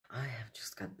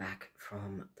just got back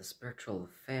from the spiritual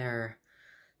fair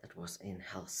that was in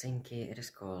Helsinki. It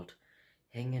is called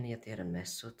Hengen ja tiedon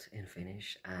messut in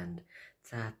Finnish, and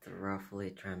that roughly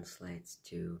translates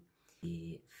to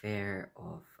the fair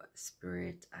of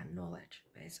spirit and knowledge,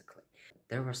 basically.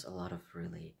 There was a lot of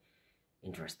really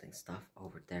interesting stuff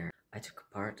over there. I took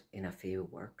part in a few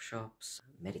workshops,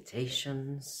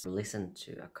 meditations, listened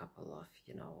to a couple of,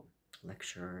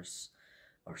 lectures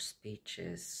or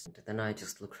speeches. And then I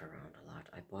just looked around a lot.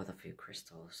 I bought a few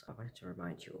crystals. I wanted to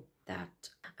remind you that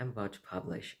I'm about to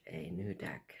publish a new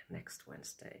deck next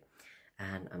Wednesday,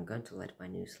 and I'm going to let my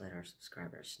newsletter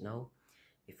subscribers know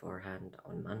beforehand.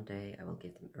 On Monday, I will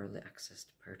give them early access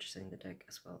to purchasing the deck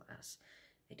as well as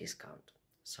a discount,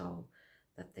 so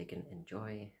that they can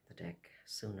enjoy the deck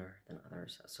sooner than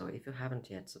others. So if you haven't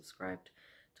yet subscribed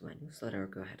to my newsletter,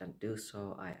 go ahead and do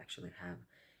so. I actually have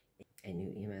a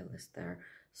new email list there,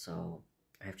 so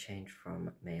I have changed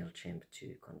from MailChimp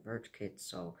to ConvertKit,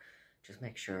 so just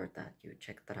make sure that you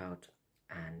check that out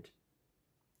and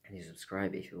you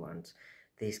subscribe if you want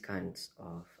these kinds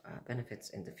of benefits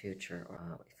in the future,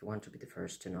 or if you want to be the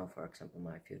first to know, for example,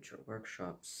 my future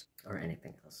workshops or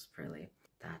anything else really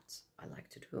that I like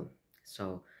to do.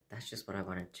 So that's just what I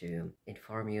wanted to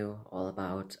inform you all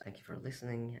about. Thank you for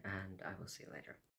listening, and I will see you later.